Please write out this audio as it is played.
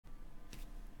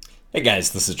Hey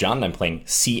guys, this is John, and I'm playing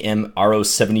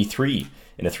CMRO73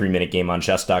 in a 3-minute game on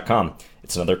chess.com.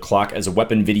 It's another clock as a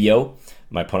weapon video.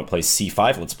 My opponent plays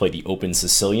c5. Let's play the open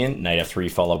Sicilian, knight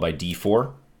f3 followed by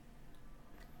d4.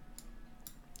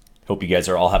 Hope you guys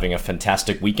are all having a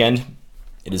fantastic weekend.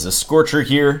 It is a scorcher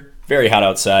here, very hot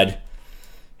outside,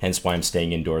 hence why I'm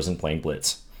staying indoors and playing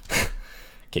Blitz.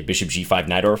 Okay, bishop g5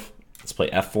 Najdorf. Let's play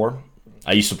f4.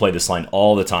 I used to play this line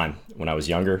all the time when I was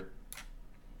younger.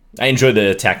 I enjoy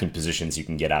the attacking positions you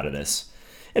can get out of this.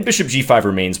 And bishop g5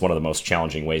 remains one of the most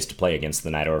challenging ways to play against the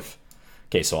Najdorf.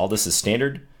 Okay, so all this is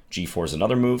standard. g4 is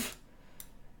another move.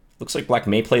 Looks like black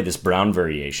may play this brown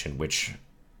variation, which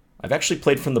I've actually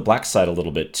played from the black side a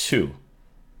little bit too.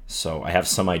 So I have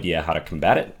some idea how to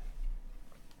combat it.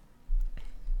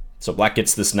 So black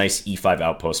gets this nice e5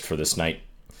 outpost for this knight.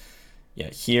 Yeah,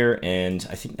 here, and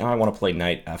I think now I want to play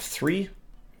knight f3.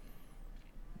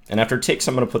 And after takes,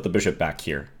 I'm going to put the bishop back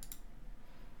here.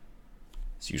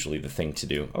 It's usually the thing to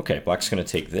do. Okay, black's going to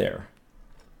take there.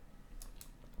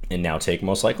 And now take,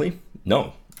 most likely?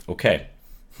 No. Okay.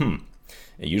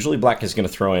 Usually black is going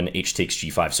to throw in h takes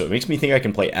g5, so it makes me think I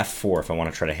can play f4 if I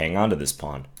want to try to hang on to this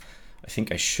pawn. I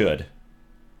think I should.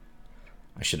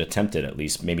 I should attempt it at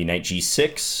least. Maybe knight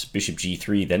g6, bishop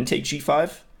g3, then take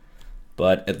g5.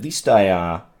 But at least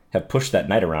I have pushed that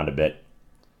knight around a bit.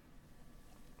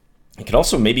 I could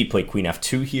also maybe play queen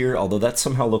f2 here, although that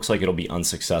somehow looks like it'll be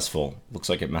unsuccessful. Looks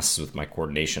like it messes with my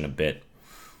coordination a bit.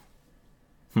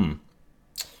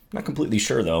 Not completely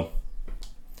sure, though.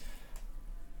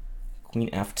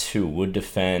 Queen f2 would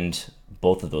defend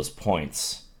both of those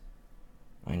points.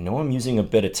 I know I'm using a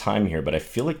bit of time here, but I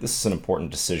feel like this is an important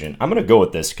decision. I'm going to go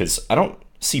with this because I don't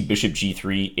see bishop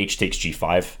g3, h takes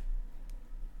g5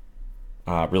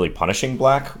 really punishing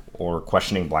black or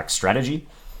questioning black's strategy.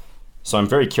 So I'm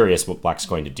very curious what black's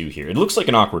going to do here. It looks like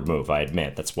an awkward move, I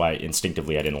admit. That's why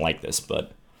instinctively I didn't like this,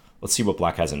 but let's see what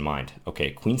black has in mind. Okay,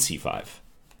 queen c5.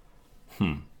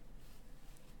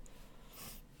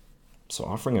 So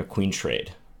offering a queen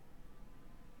trade.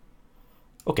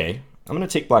 Okay, I'm going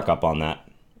to take black up on that.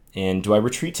 And do I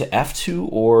retreat to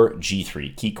f2 or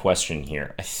g3? Key question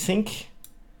here. I think...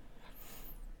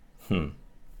 I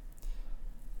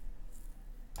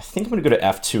think I'm going to go to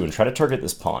f2 and try to target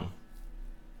this pawn.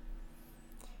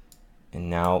 And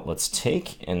now let's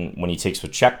take, and when he takes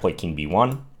with check, play king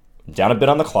b1. Down a bit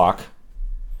on the clock.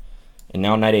 And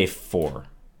now knight a4.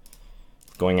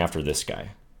 Going after this guy.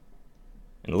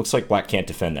 And it looks like black can't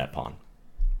defend that pawn.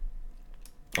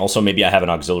 Also, maybe I have an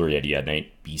auxiliary idea,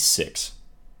 knight b6.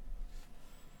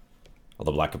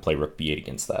 Although black could play rook b8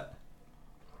 against that.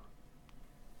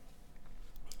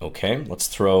 Okay, let's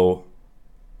throw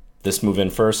this move in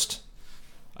first.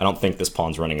 I don't think this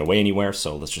pawn's running away anywhere,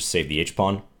 so let's just save the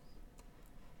h-pawn.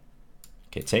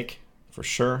 Okay, take, for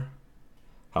sure.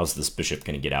 How's this bishop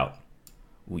going to get out?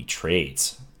 Ooh, he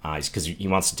trades. Because he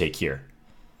wants to take here.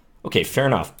 Okay, fair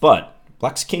enough, but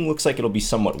black's king looks like it'll be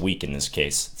somewhat weak in this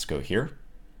case. Let's go here.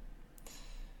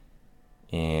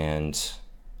 And,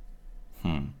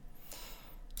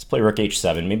 let's play rook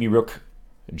h7, maybe rook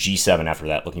g7 after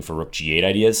that, looking for rook g8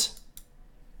 ideas.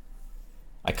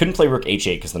 I couldn't play rook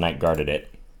h8 because the knight guarded it.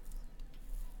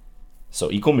 So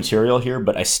equal material here,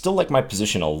 but I still like my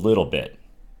position a little bit.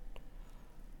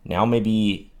 Now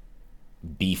maybe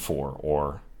b4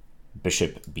 or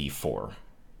bishop b4.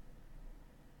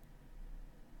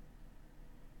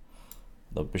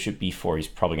 Though bishop b4, he's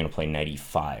probably going to play knight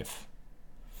e5.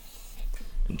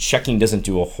 And checking doesn't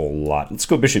do a whole lot. Let's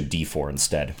go bishop d4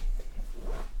 instead.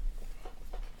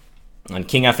 On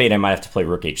king f8, I might have to play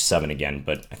rook h7 again,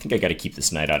 but I think I got to keep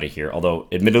this knight out of here. Although,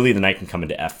 admittedly, the knight can come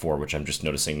into f4, which I'm just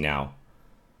noticing now.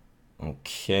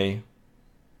 Okay.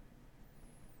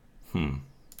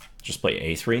 Just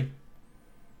play a3.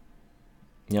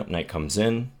 Yep, knight comes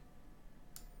in.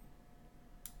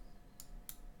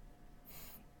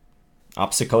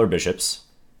 Opposite color bishops.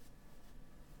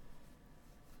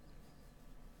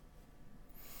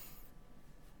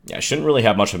 Yeah, I shouldn't really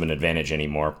have much of an advantage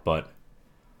anymore, but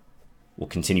we'll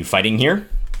continue fighting here.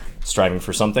 Striving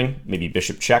for something. Maybe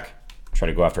bishop check. Try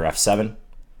to go after f7.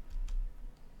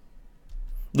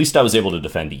 At least I was able to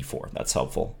defend e4. That's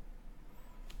helpful.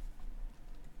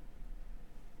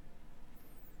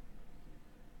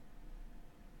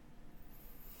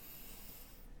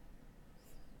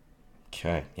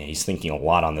 Okay, yeah, he's thinking a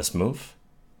lot on this move.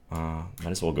 Might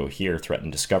as well go here, threaten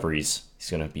discoveries.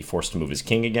 He's going to be forced to move his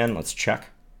king again. Let's check.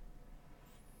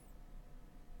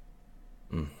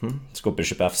 Let's go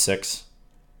bishop f6.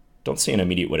 Don't see an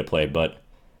immediate way to play, but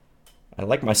I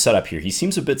like my setup here. He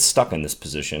seems a bit stuck in this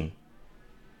position.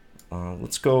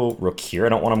 Let's go rook here. I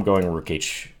don't want him going rook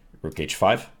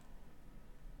h5.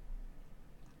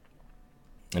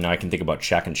 And now I can think about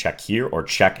check and check here, or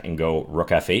check and go rook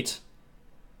f8.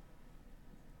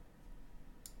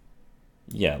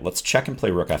 Yeah, let's check and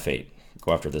play rook f8.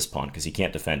 Go after this pawn, because he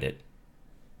can't defend it.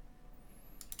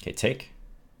 Okay, take.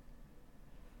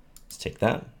 Let's take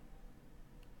that.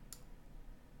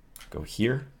 Go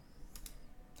here.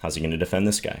 How's he going to defend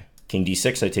this guy? King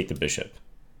d6, I take the bishop.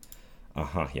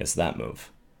 He has that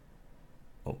move.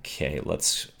 Okay,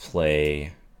 let's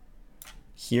play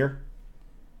here.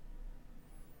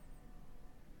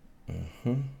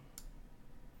 Let's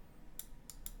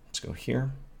go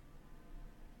here.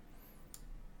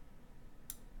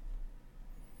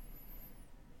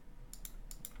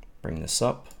 Bring this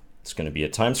up. It's going to be a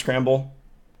time scramble,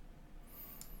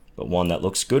 but one that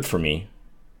looks good for me.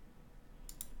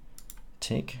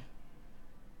 Take.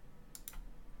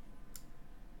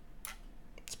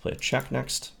 Let's play a check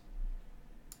next.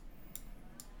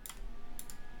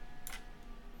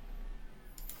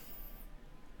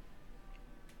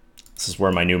 This is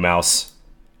where my new mouse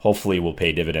hopefully will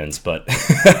pay dividends, but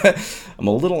I'm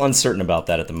a little uncertain about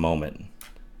that at the moment.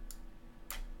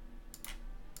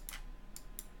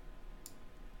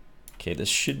 Okay, this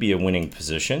should be a winning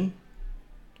position.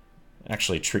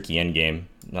 Actually, a tricky endgame,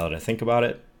 now that I think about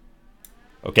it.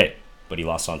 Okay, but he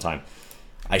lost on time.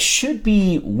 I should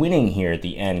be winning here at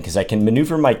the end because I can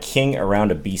maneuver my king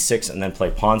around a b6 and then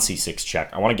play pawn c6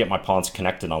 check. I want to get my pawns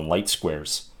connected on light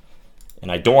squares.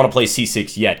 And I don't want to play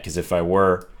c6 yet, because if I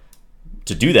were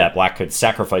to do that, black could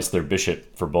sacrifice their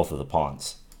bishop for both of the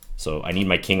pawns. So I need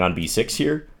my king on b6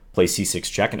 here, play c6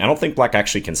 check, and I don't think black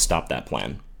actually can stop that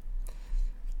plan.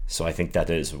 So I think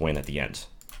that is a win at the end.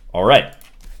 All right.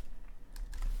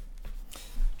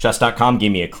 Chess.com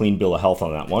gave me a clean bill of health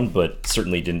on that one, but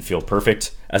certainly didn't feel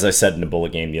perfect, as I said in a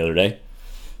bullet game the other day.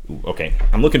 Ooh, okay,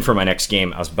 I'm looking for my next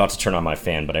game. I was about to turn on my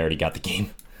fan, but I already got the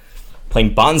game.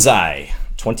 Playing Bonsai,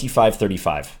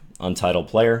 25-35, untitled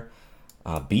player.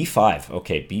 B5,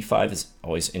 okay, B5 is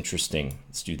always interesting.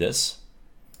 Let's do this.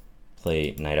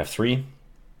 Play knight f3.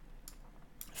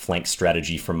 Flank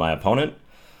strategy from my opponent.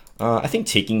 I think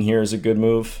taking here is a good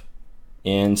move.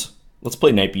 And let's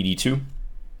play knight bd2.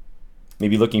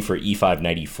 Maybe looking for e5,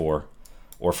 knight e4.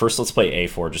 Or first let's play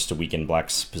a4 just to weaken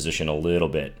black's position a little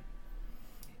bit.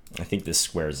 I think this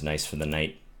square is nice for the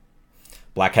knight.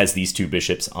 Black has these two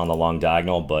bishops on the long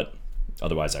diagonal, but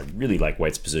otherwise I really like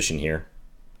white's position here.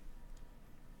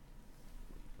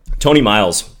 Tony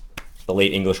Miles, the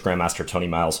late English Grandmaster Tony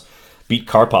Miles, beat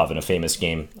Karpov in a famous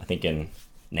game, I think in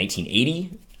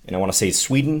 1980, and I want to say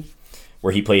Sweden,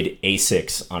 where he played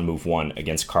a6 on move 1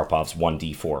 against Karpov's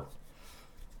 1d4.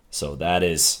 So that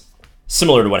is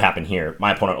similar to what happened here.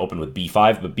 My opponent opened with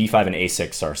b5, but b5 and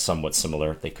a6 are somewhat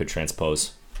similar. They could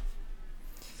transpose.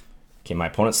 Okay, my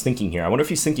opponent's thinking here. I wonder if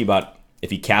he's thinking about if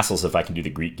he castles, if I can do the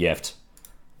Greek gift.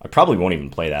 I probably won't even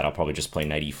play that. I'll probably just play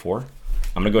knight e4.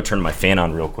 I'm going to go turn my fan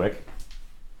on real quick.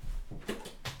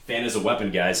 Fan is a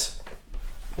weapon, guys.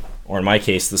 Or in my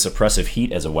case, this oppressive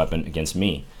heat as a weapon against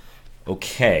me.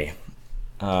 Okay.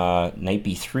 Knight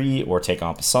b3 or take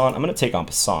en passant. I'm going to take en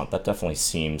passant. That definitely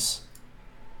seems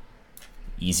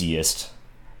easiest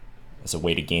as a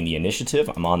way to gain the initiative.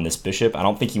 I'm on this bishop. I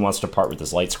don't think he wants to part with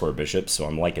his light square bishop, so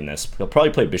I'm liking this. He'll probably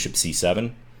play bishop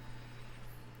c7.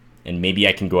 And maybe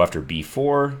I can go after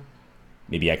b4.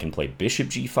 Maybe I can play bishop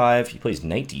g5. He plays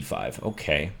knight d5.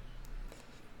 Okay.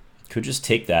 Could just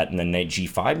take that and then knight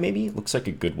g5 maybe? Looks like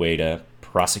a good way to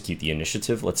prosecute the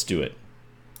initiative. Let's do it.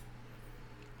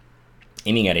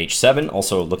 Aiming at h7,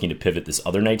 also looking to pivot this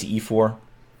other knight to e4.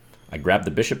 I grab the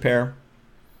bishop pair.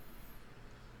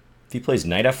 If he plays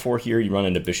knight f4 here, you run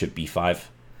into bishop b5.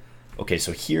 Okay,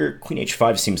 so here, queen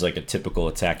h5 seems like a typical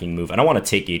attacking move. I don't want to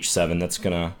take h7. That's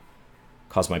going to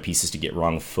cause my pieces to get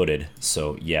wrong-footed.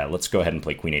 So yeah, let's go ahead and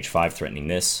play queen h5, threatening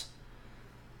this.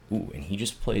 Ooh, and he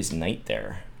just plays knight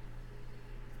there.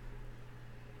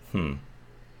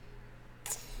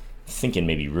 Thinking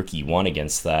maybe rook e1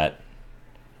 against that.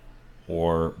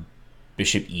 Or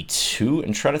bishop e2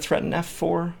 and try to threaten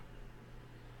f4.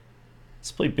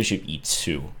 Let's play bishop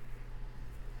e2.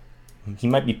 He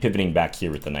might be pivoting back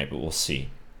here with the knight, but we'll see.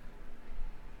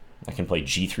 I can play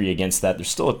g3 against that. There's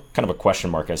still a, kind of a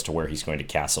question mark as to where he's going to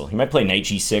castle. He might play knight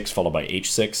g6 followed by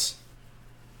h6.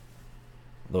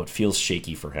 Although it feels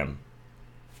shaky for him.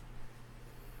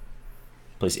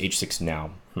 Plays h6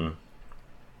 now.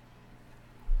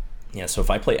 Yeah, so if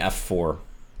I play f4,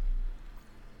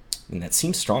 and that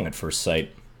seems strong at first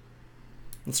sight.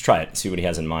 Let's try it and see what he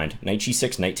has in mind. Knight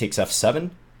g6, knight takes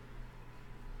f7.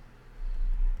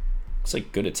 Looks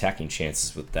like good attacking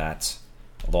chances with that.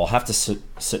 Although I'll have to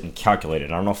sit and calculate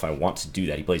it. I don't know if I want to do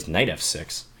that. He plays knight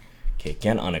f6. Okay,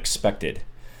 again, unexpected.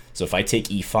 So if I take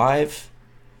e5,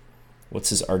 What's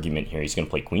his argument here? He's going to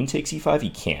play queen takes e5? He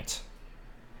can't.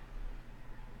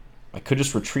 I could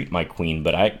just retreat my queen,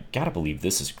 but I gotta believe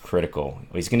this is critical.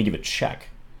 Oh, he's going to give a check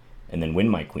and then win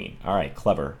my queen. All right,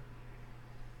 clever.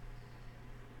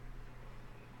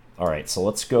 All right, so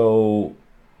let's go...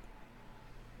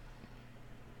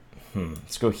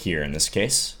 let's go here in this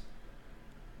case.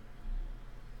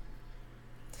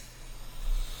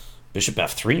 Bishop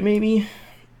f3, maybe?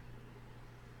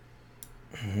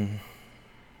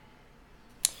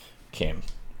 Okay, I'm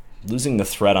losing the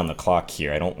thread on the clock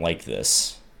here. I don't like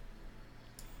this.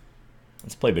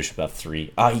 Let's play bishop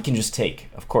f3. Ah, he can just take.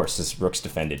 Of course, this rook's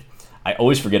defended. I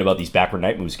always forget about these backward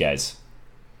knight moves, guys.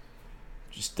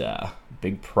 Just a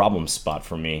big problem spot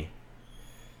for me.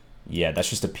 Yeah, that's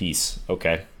just a piece.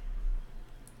 Okay.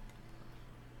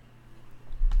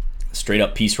 Straight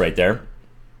up piece right there.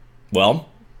 Well,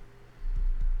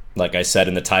 like I said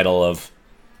in the title of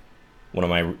one of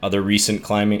my other recent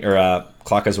climbing or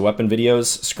clock as a weapon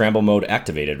videos, scramble mode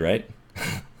activated, right?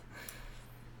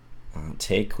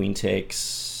 Take, queen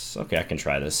takes. Okay, I can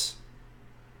try this.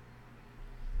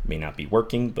 May not be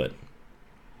working, but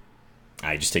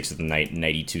he just takes with the knight.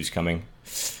 Knight e2's coming.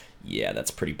 Yeah,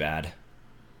 that's pretty bad.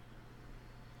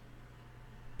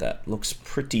 That looks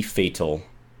pretty fatal.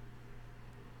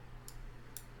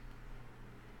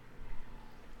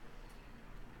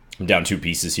 I'm down 2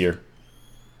 pieces here.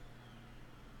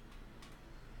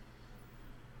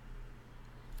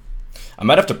 I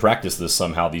might have to practice this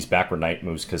somehow, these backward knight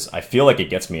moves, because I feel like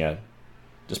it gets me a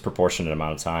disproportionate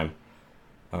amount of time.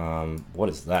 What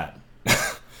is that?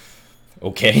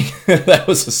 Okay, that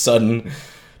was a sudden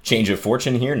change of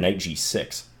fortune here. Knight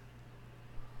g6.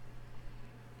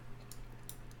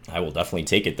 I will definitely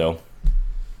take it, though.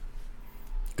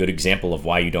 Good example of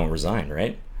why you don't resign,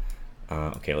 right?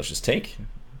 Okay, let's just take.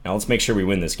 Now let's make sure we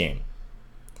win this game.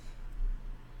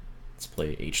 Let's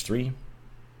play h3.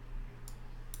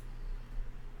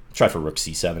 Try for rook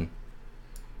c7.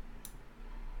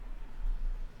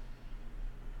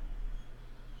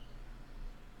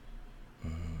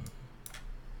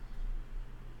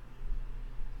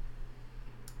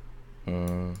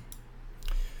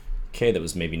 Okay, that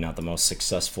was maybe not the most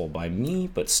successful by me,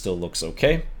 but still looks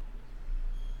okay.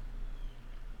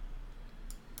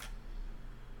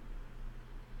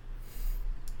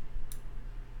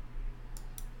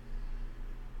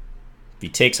 If he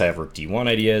takes, I have rook d1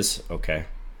 ideas. Okay.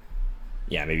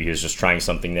 Yeah, maybe he was just trying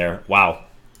something there. Wow.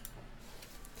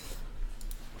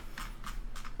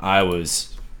 I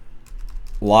was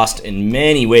lost in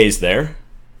many ways there.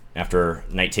 After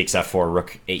knight takes f4,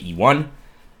 rook e1.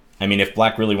 I mean, if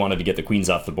black really wanted to get the queens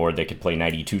off the board, they could play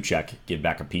knight e2 check, give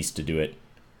back a piece to do it.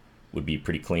 Would be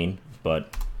pretty clean,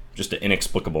 but just an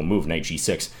inexplicable move, knight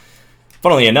g6.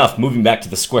 Funnily enough, moving back to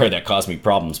the square that caused me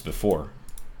problems before.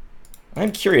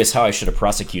 I'm curious how I should have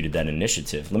prosecuted that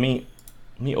initiative. Let me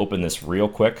open this real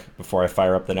quick before I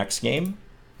fire up the next game.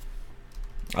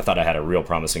 I thought I had a real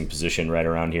promising position right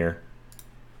around here,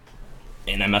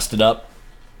 and I messed it up.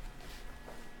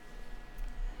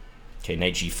 Okay,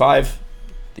 knight g5.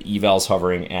 The eval's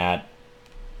hovering at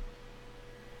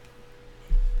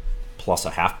plus a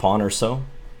half pawn or so.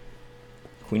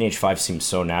 Queen h5 seems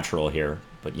so natural here,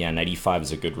 but yeah, knight e5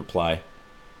 is a good reply.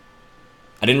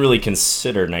 I didn't really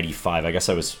consider knight e5. I guess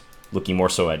I was looking more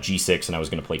so at g6, and I was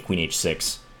going to play queen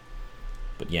h6.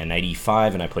 But yeah, knight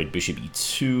e5, and I played bishop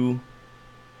e2,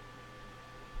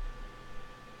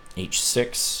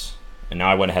 h6, and now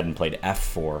I went ahead and played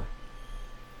f4.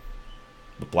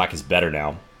 But black is better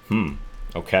now.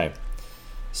 Okay.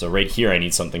 So right here I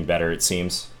need something better, it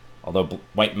seems. Although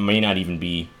white may not even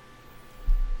be...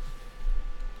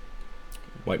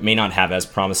 White may not have as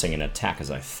promising an attack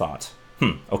as I thought.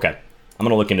 Okay. I'm going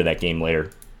to look into that game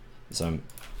later. So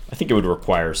I think it would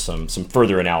require some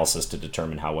further analysis to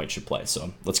determine how white should play.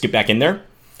 So let's get back in there.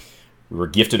 We were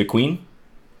gifted a queen.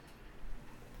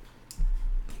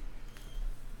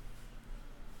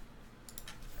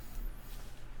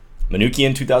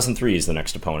 Manukian 2003 is the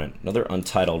next opponent. Another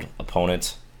untitled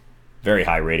opponent. Very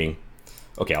high rating.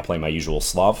 Okay, I'll play my usual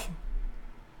Slav.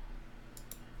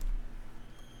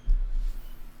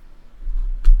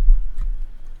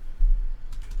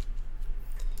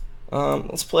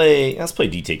 Let's play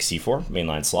d takes c4,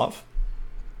 mainline Slav.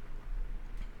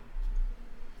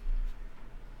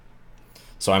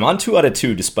 So I'm on 2 out of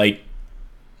 2 despite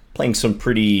playing some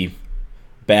pretty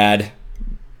bad,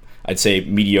 I'd say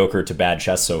mediocre to bad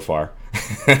chess so far.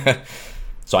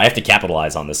 So I have to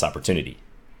capitalize on this opportunity.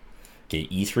 Okay,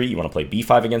 e3, you want to play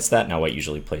b5 against that. Now white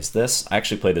usually plays this. I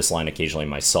actually play this line occasionally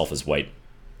myself as white.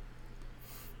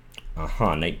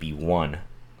 Knight b1.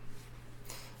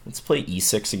 Let's play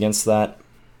e6 against that.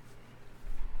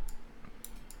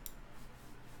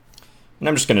 And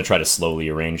I'm just going to try to slowly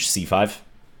arrange c5.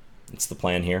 That's the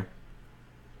plan here.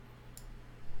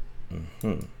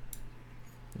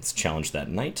 Let's challenge that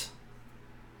knight.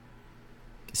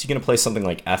 Is he going to play something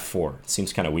like f4? It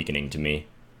seems kind of weakening to me.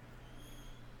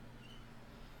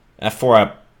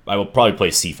 f4, I will probably play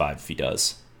c5 if he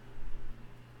does.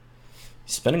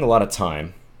 He's spending a lot of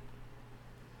time.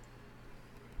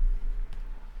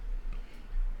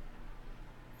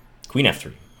 Queen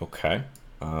f3. Okay.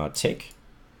 Take.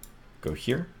 Go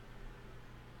here.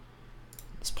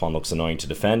 This pawn looks annoying to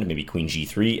defend. Maybe queen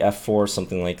g3, f4,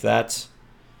 something like that.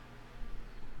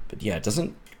 But yeah, it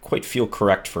doesn't quite feel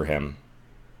correct for him.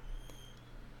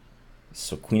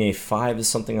 So queen a5 is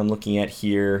something I'm looking at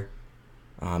here.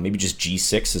 Maybe just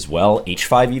g6 as well.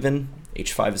 h5 even.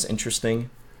 h5 is interesting.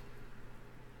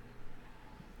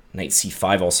 Knight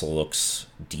c5 also looks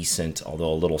decent,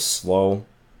 although a little slow.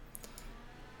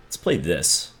 Let's play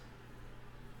this.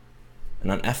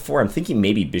 And on f4, I'm thinking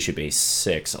maybe bishop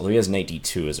a6, although he has knight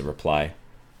d2 as a reply.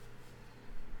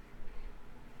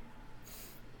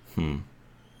 Don't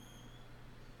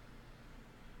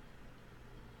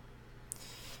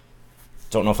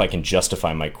know if I can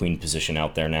justify my queen position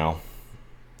out there now.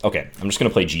 Okay, I'm just going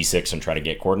to play g6 and try to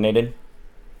get coordinated.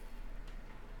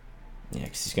 Yeah,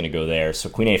 because he's going to go there. So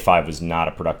queen a5 was not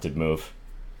a productive move.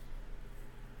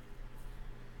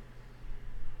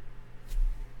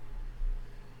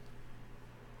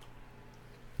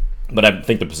 But I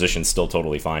think the position's still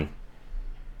totally fine.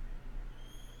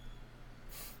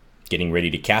 Getting ready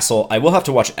to castle. I will have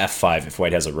to watch f5 if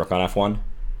white has a rook on f1.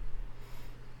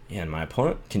 Yeah, and my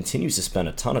opponent continues to spend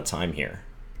a ton of time here.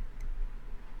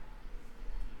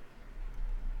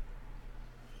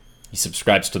 He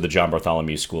subscribes to the John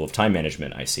Bartholomew School of Time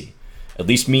Management, I see. At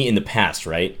least me in the past,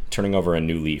 right? Turning over a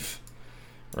new leaf.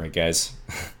 All right, guys.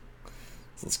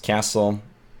 So let's castle.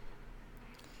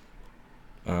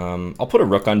 I'll put a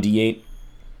rook on d8.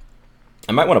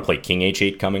 I might want to play king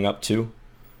h8 coming up, too.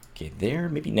 Okay, there.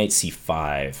 Maybe knight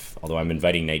c5. Although I'm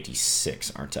inviting knight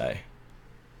d6, aren't I?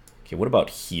 Okay, what about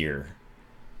here?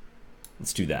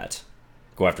 Let's do that.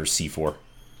 Go after c4.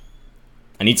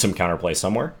 I need some counterplay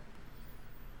somewhere.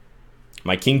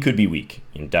 My king could be weak.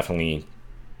 You definitely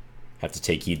have to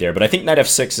take heed there. But I think knight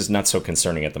f6 is not so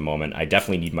concerning at the moment. I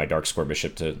definitely need my dark square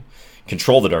bishop to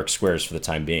control the dark squares for the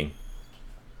time being.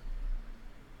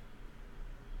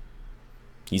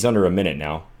 He's under a minute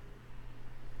now.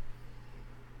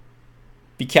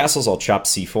 If he castles, I'll chop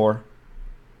c4.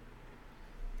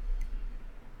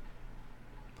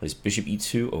 Plays bishop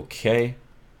e2, okay.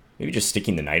 Maybe just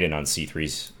sticking the knight in on c3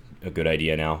 is a good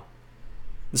idea now.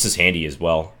 This is handy as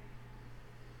well.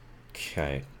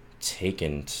 Okay, take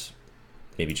and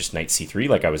maybe just knight c3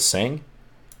 like I was saying.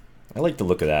 I like the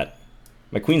look of that.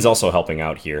 My queen's also helping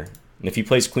out here. And if he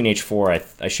plays queen h4,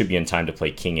 I should be in time to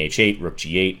play king h8, rook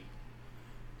g8.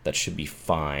 That should be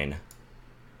fine.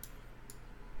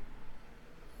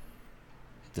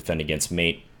 Defend against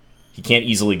mate. He can't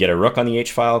easily get a rook on the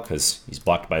h-file because he's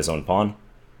blocked by his own pawn.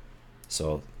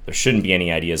 So there shouldn't be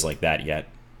any ideas like that yet.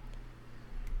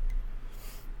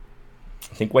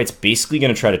 I think white's basically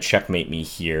going to try to checkmate me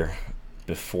here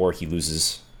before he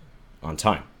loses on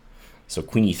time. So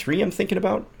queen e3 I'm thinking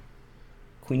about.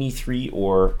 Queen e3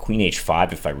 or queen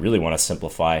h5 if I really want to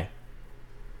simplify.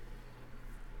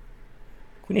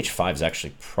 Queen h5 is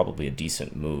actually probably a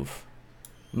decent move.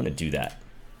 I'm going to do that.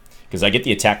 Because I get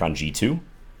the attack on g2.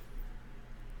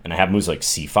 And I have moves like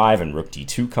c5 and rook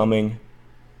d2 coming.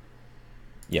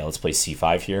 Yeah, let's play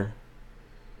c5 here.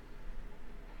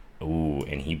 Ooh,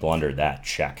 and he blundered that.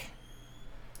 Check.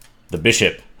 The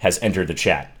bishop has entered the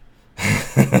chat.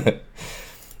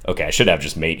 Okay, I should have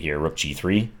just mate here. Rook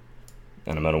g3.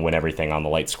 And I'm going to win everything on the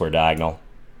light square diagonal.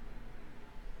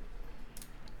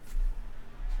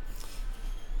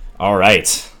 All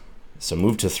right. So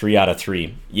move to 3 out of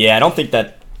 3. Yeah, I don't think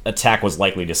that attack was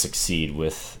likely to succeed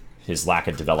with his lack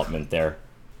of development there.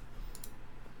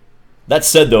 That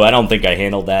said, though, I don't think I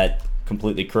handled that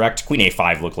completely correct. Queen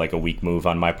a5 looked like a weak move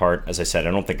on my part. As I said,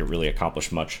 I don't think it really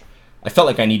accomplished much. I felt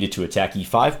like I needed to attack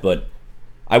e5, but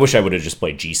I wish I would have just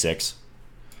played g6.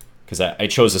 Because I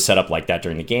chose a setup like that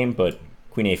during the game, but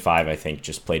queen a5, I think,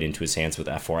 just played into his hands with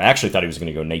f4. I actually thought he was going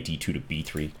to go knight d2 to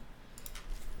b3.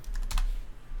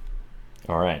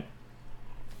 All right.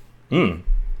 And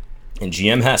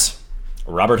GM Hess,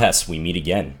 Robert Hess, we meet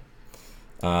again.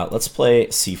 Let's play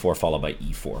c4 followed by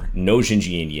e4. No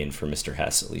Xinji Indian for Mr.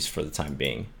 Hess, at least for the time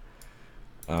being.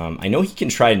 I know he can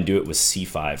try and do it with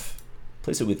c5.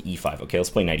 Plays it with e5. Okay, let's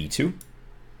play knight e2.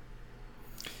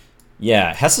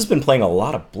 Yeah, Hess has been playing a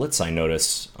lot of Blitz, I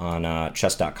noticed, on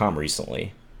chess.com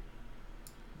recently.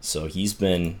 So he's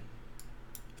been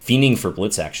Fiending for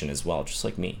blitz action as well, just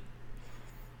like me.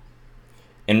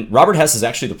 And Robert Hess is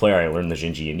actually the player I learned the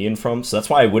Jinji Indian from, so that's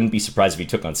why I wouldn't be surprised if he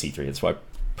took on c3. That's why I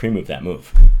pre-moved that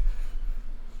move.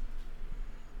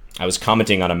 I was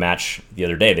commenting on a match the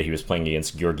other day that he was playing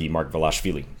against Georgi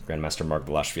Margvelashvili, Grandmaster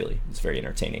Margvelashvili. It's very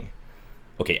entertaining.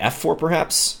 Okay, f4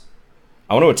 perhaps?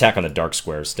 I want to attack on the dark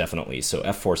squares, definitely, so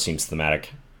f4 seems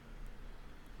thematic.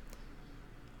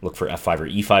 Look for f5 or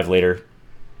e5 later.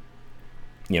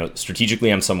 You know, strategically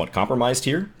I'm somewhat compromised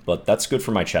here, but that's good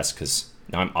for my chess because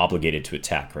now I'm obligated to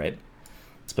attack, right?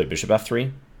 Let's play bishop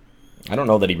f3. I don't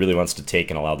know that he really wants to take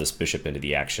and allow this bishop into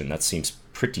the action. That seems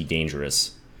pretty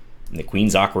dangerous. And the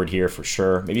queen's awkward here for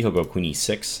sure. Maybe he'll go queen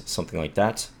e6, something like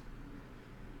that.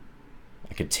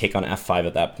 I could take on f5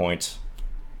 at that point.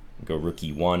 Go rook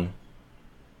e1.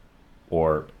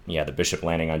 Or, yeah, the bishop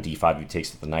landing on d5 who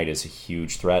takes with the knight is a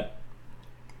huge threat.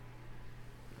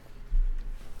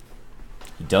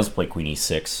 He does play queen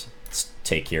e6. Let's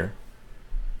take here.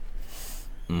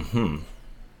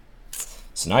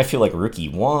 So now I feel like rook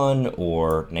e1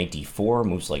 or knight d4,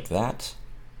 moves like that.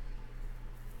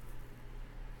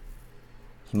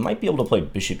 He might be able to play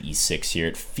bishop e6 here.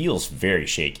 It feels very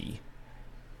shaky.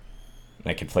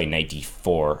 And I could play knight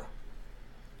d4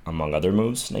 among other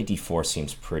moves. Knight d4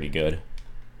 seems pretty good.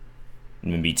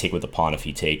 And maybe take with the pawn if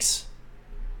he takes.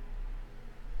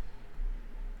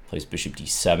 Plays bishop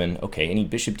d7. Okay, any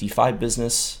bishop d5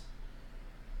 business?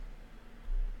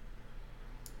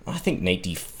 I think knight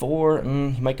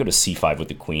d4. He might go to c5 with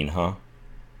the queen, huh?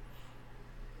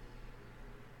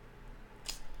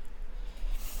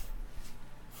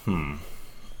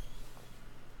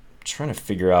 Trying to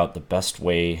figure out the best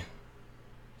way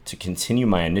to continue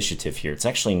my initiative here. It's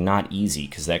actually not easy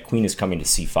because that queen is coming to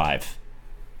c5.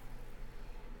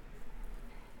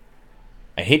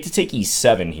 I hate to take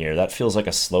e7 here. That feels like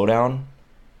a slowdown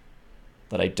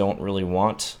that I don't really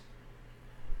want.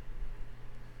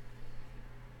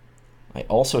 I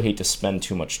also hate to spend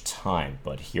too much time,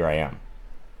 but here I am.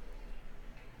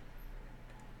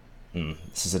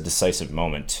 This is a decisive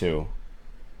moment, too.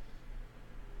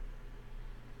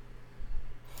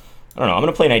 I don't know. I'm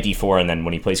going to play knight d4, and then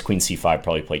when he plays queen c5,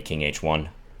 probably play king h1.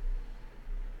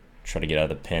 Try to get out of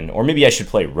the pin. Or maybe I should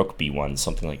play rook b1,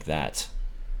 something like that.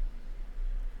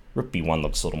 Rook b1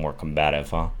 looks a little more combative,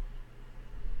 huh?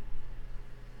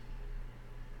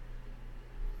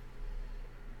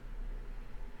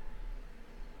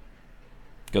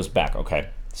 Goes back, okay.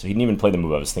 So he didn't even play the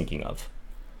move I was thinking of.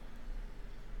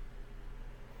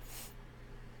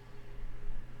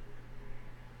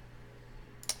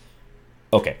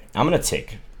 Okay, I'm going to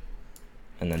take.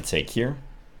 And then take here.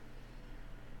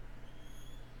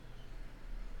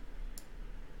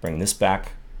 Bring this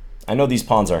back. I know these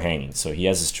pawns are hanging, so he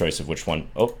has his choice of which one.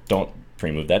 Oh, don't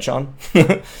pre-move that, John.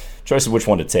 Choice of which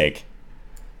one to take.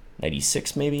 Knight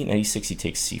e6 maybe? Knight e6 he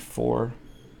takes c4.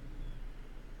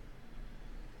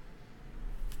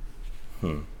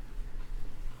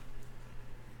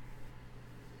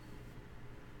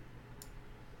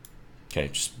 Okay,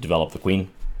 just develop the queen.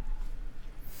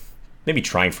 Maybe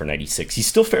trying for knight e6. He's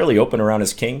still fairly open around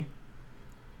his king.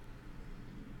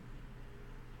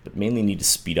 But mainly need to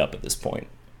speed up at this point.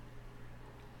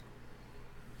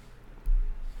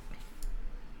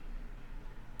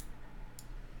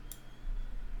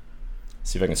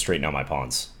 See if I can straighten out my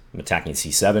pawns. I'm attacking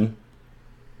c7.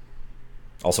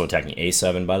 Also attacking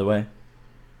a7, by the way.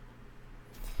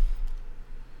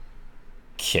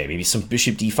 Okay, maybe some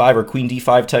bishop d5 or queen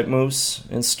d5 type moves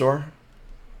in store.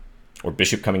 Or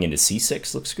bishop coming into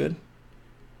c6 looks good.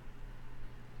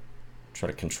 Try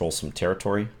to control some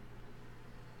territory.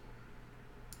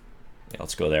 Yeah,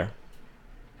 let's go there.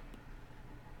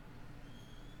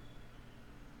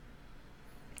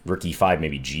 Rook e5,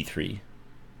 maybe g3.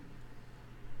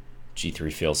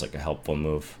 G3 feels like a helpful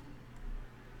move.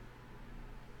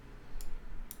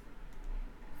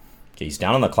 Okay, he's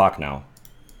down on the clock now.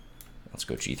 Let's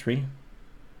go g3.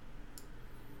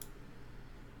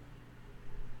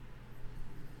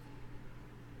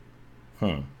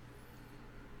 Okay,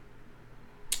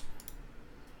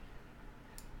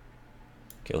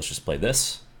 let's just play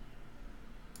this.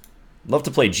 Love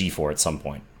to play g4 at some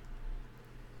point.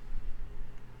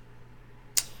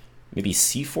 Maybe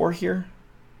c4 here?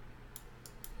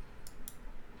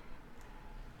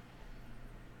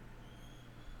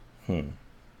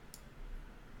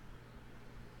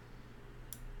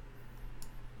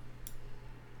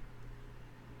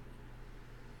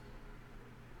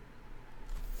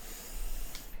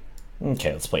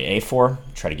 Okay, let's play a4.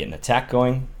 Try to get an attack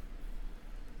going.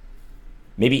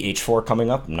 Maybe h4 coming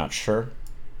up, I'm not sure.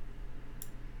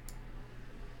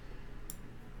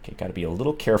 Okay, gotta be a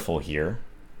little careful here.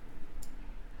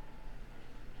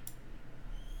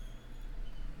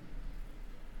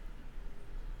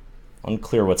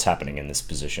 Unclear what's happening in this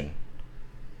position.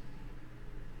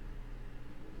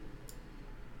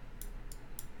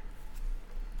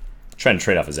 Trying to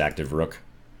trade off his active rook.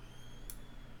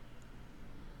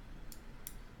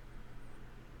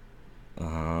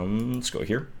 Let's go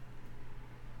here.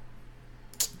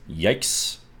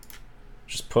 Yikes.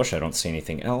 Just push, I don't see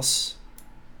anything else.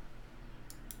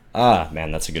 Ah,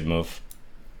 man, that's a good move.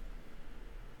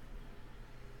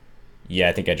 Yeah,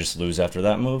 I think I just lose after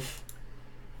that move.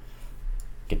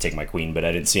 Could take my queen, but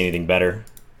I didn't see anything better.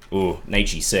 Ooh, knight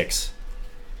g6.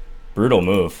 Brutal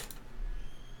move.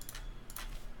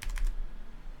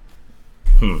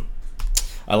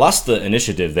 I lost the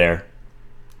initiative there.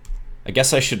 I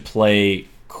guess I should play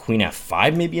queen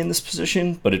f5 maybe in this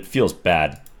position, but it feels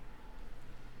bad.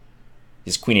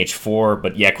 He's queen h4,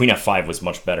 but yeah, queen f5 was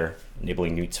much better,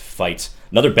 enabling me to fight.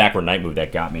 Another backward knight move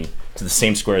that got me to the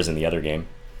same square as in the other game.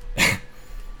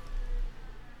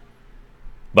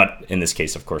 But in this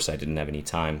case, of course, I didn't have any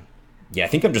time. Yeah, I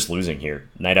think I'm just losing here.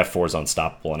 Knight f4 is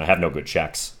unstoppable, and I have no good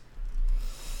checks.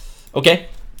 Okay,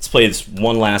 let's play this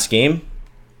one last game.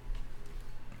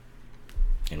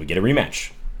 And we get a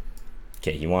rematch.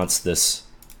 Okay, he wants this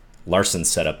Larson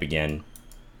setup again.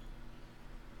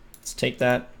 Let's take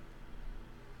that.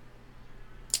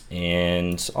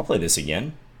 And I'll play this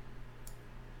again.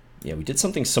 Yeah, we did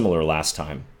something similar last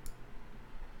time.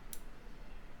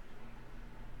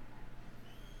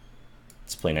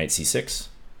 Let's play knight c6.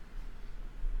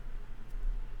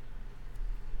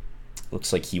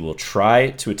 Looks like he will try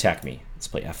to attack me. Let's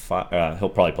play f5. He'll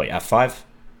probably play f5.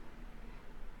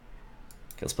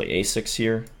 Okay, let's play a6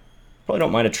 here. Probably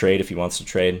don't mind a trade if he wants to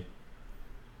trade.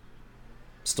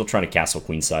 Still trying to castle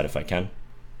queenside if I can.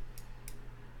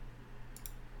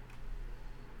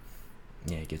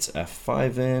 Yeah, he gets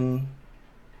f5 in.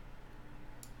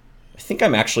 I think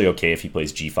I'm actually okay if he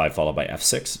plays g5 followed by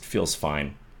f6. It feels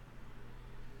fine.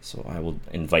 So I will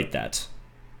invite that.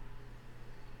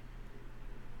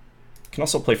 Can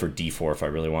also play for d4 if I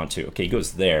really want to. Okay, he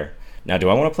goes there. Now, do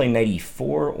I want to play knight e4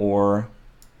 or...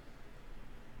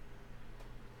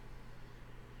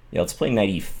 Yeah, let's play knight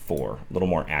e4. A little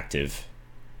more active.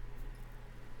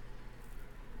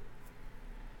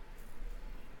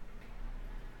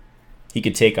 He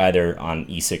could take either on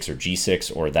e6 or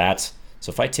g6 or that.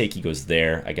 So if I take, he goes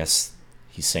there. I guess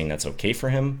he's saying that's okay for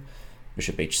him.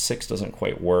 Bishop h6 doesn't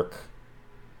quite work.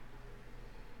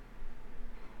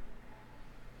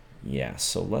 Yeah,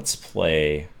 so let's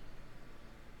play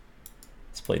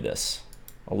this.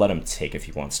 I'll let him take if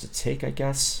he wants to take, I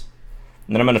guess.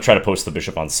 And then I'm going to try to post the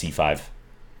bishop on c5.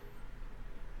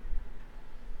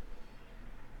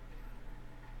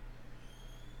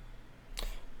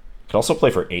 Could also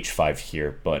play for h5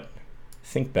 here, but I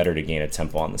think better to gain a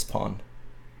tempo on this pawn.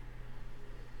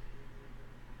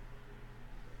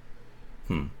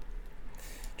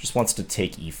 Just wants to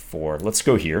take e4. Let's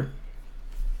go here.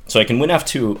 So I can win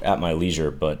f2 at my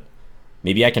leisure, but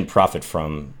maybe I can profit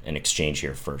from an exchange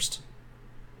here first.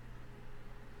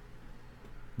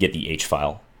 Get the h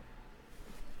file.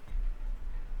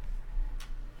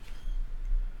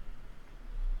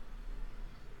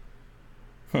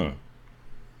 Okay,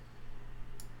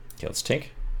 let's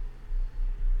take.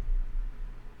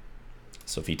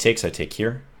 So if he takes, I take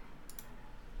here.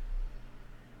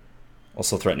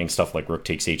 Also threatening stuff like rook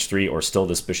takes h3, or still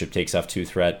this bishop takes f2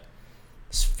 threat.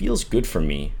 This feels good for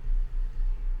me.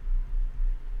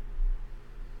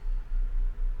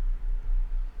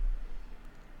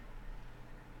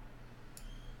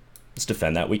 Let's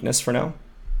defend that weakness for now.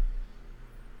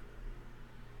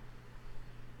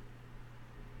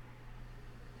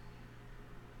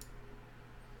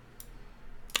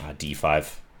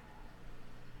 D5.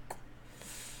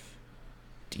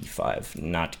 D5,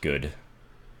 not good.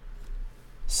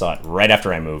 Saw it right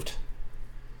after I moved.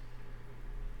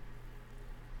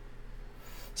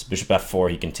 So bishop f4,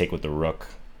 he can take with the rook.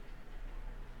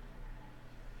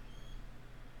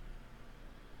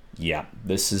 Yeah,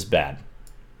 this is bad.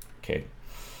 Okay.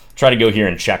 Try to go here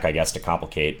and check, I guess, to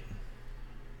complicate.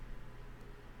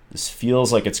 This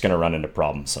feels like it's going to run into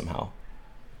problems somehow.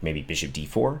 Maybe bishop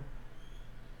d4.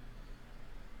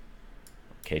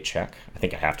 Okay, check. I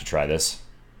think I have to try this.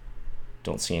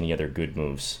 Don't see any other good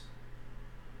moves.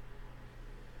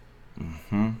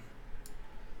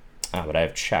 But I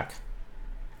have check.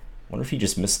 Wonder if he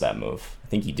just missed that move. I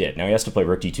think he did. Now he has to play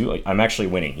rook d2. I'm actually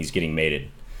winning. He's getting mated.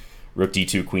 Rook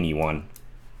d2, queen e1.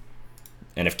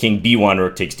 And if king b1,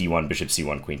 rook takes d1, bishop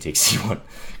c1, queen takes c1.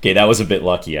 Okay, that was a bit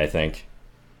lucky, I think.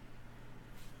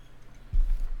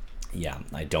 Yeah,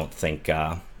 I don't think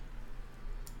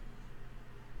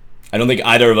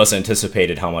either of us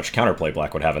anticipated how much counterplay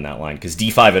black would have in that line, because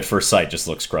d5 at first sight just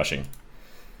looks crushing.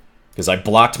 because I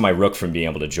blocked my rook from being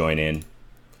able to join in.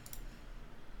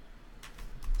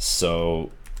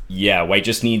 So, yeah, white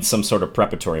just needs some sort of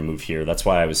preparatory move here. That's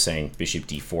why I was saying bishop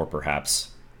d4,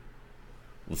 perhaps.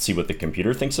 Let's see what the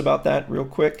computer thinks about that real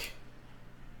quick.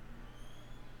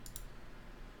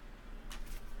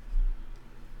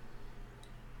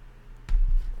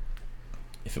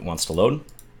 If it wants to load.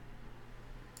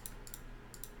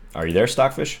 Are you there,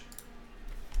 Stockfish?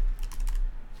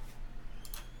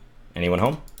 Anyone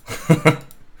home?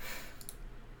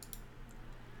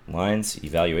 Lines,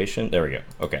 evaluation. There we go.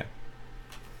 Okay.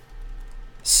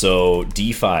 So,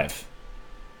 d5.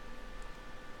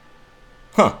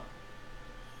 Huh.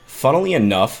 Funnily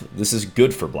enough, this is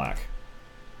good for black.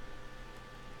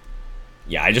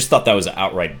 Yeah, I just thought that was an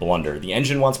outright blunder. The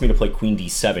engine wants me to play queen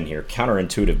d7 here.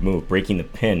 Counterintuitive move, breaking the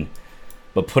pin,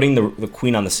 but putting the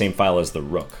queen on the same file as the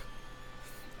rook.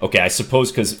 Okay, I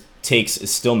suppose because takes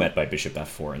is still met by bishop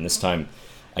f4, and this time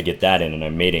I get that in and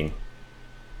I'm mating.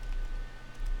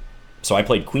 So I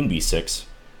played queen b6.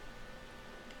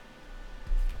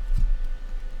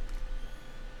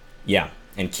 Yeah,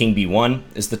 and king b1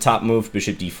 is the top move,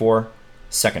 bishop d4,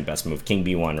 second best move, king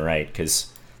b1, right,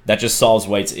 because that just solves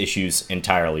white's issues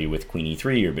entirely with queen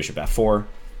e3 or bishop f4.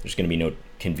 There's going to be no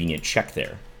convenient check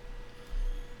there.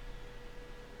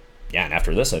 Yeah, and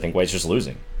after this, I think white's just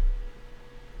losing.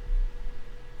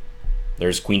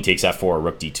 There's queen takes f4,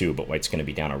 rook d2, but white's going to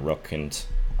be down a rook, and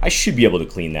I should be able to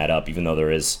clean that up, even though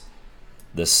there is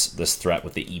this threat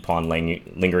with the e-pawn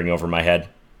lingering over my head.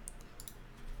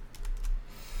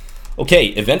 Okay,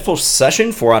 eventful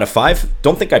session, 4 out of 5.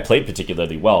 Don't think I played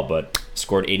particularly well, but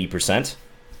scored 80%.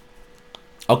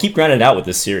 I'll keep grinding it out with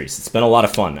this series. It's been a lot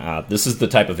of fun. This is the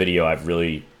type of video I've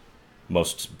really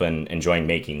most been enjoying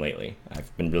making lately.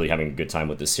 I've been really having a good time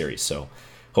with this series, so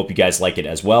hope you guys like it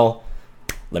as well.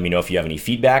 Let me know if you have any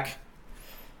feedback,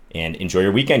 and enjoy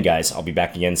your weekend, guys. I'll be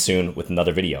back again soon with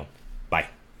another video.